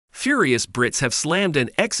Furious Brits have slammed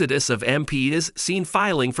an exodus of MPs seen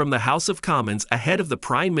filing from the House of Commons ahead of the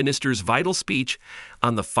Prime Minister's vital speech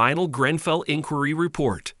on the final Grenfell Inquiry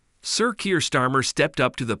report. Sir Keir Starmer stepped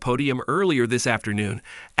up to the podium earlier this afternoon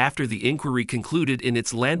after the inquiry concluded in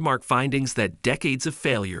its landmark findings that decades of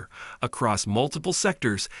failure across multiple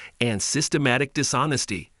sectors and systematic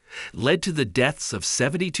dishonesty led to the deaths of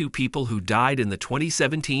 72 people who died in the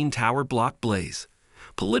 2017 Tower Block blaze.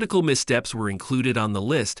 Political missteps were included on the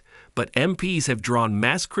list, but MPs have drawn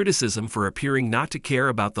mass criticism for appearing not to care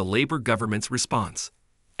about the Labour government's response.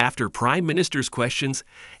 After Prime Minister's questions,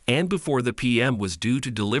 and before the PM was due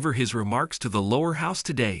to deliver his remarks to the lower house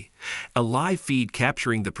today, a live feed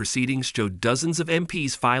capturing the proceedings showed dozens of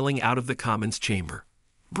MPs filing out of the Commons chamber.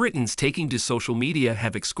 Britons taking to social media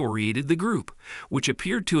have excoriated the group, which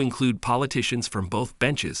appeared to include politicians from both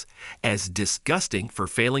benches, as disgusting for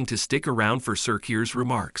failing to stick around for Sir Keir's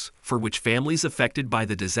remarks, for which families affected by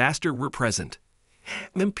the disaster were present.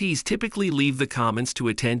 MPs typically leave the Commons to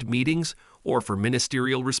attend meetings or for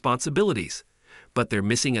ministerial responsibilities, but their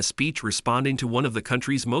missing a speech responding to one of the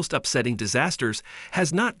country's most upsetting disasters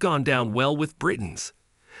has not gone down well with Britons.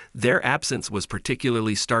 Their absence was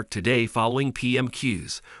particularly stark today following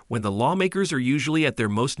PMQs, when the lawmakers are usually at their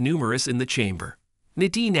most numerous in the chamber.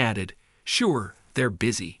 Nadine added, "Sure, they're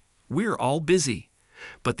busy. We're all busy.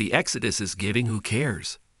 But the exodus is giving who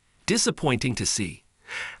cares." Disappointing to see.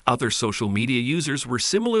 Other social media users were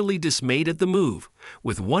similarly dismayed at the move,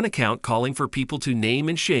 with one account calling for people to name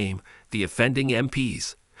and shame the offending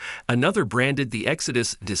MPs. Another branded the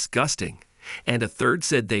exodus disgusting, and a third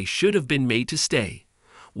said they should have been made to stay.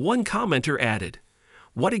 One commenter added,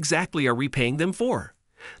 "What exactly are we paying them for?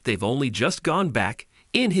 They've only just gone back."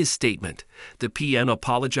 In his statement, the PM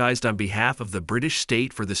apologized on behalf of the British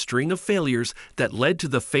state for the string of failures that led to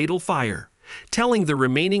the fatal fire, telling the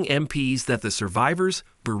remaining MPs that the survivors,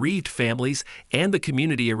 bereaved families, and the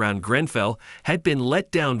community around Grenfell had been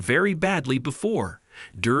let down very badly before,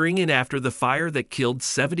 during and after the fire that killed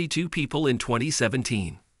 72 people in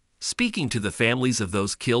 2017. Speaking to the families of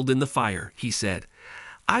those killed in the fire, he said,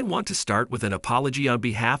 "I want to start with an apology on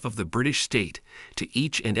behalf of the British state to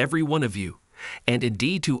each and every one of you, and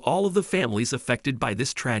indeed to all of the families affected by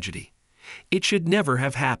this tragedy. It should never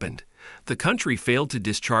have happened. The country failed to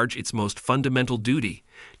discharge its most fundamental duty,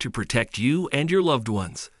 to protect you and your loved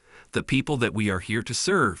ones, the people that we are here to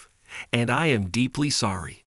serve, and I am deeply sorry."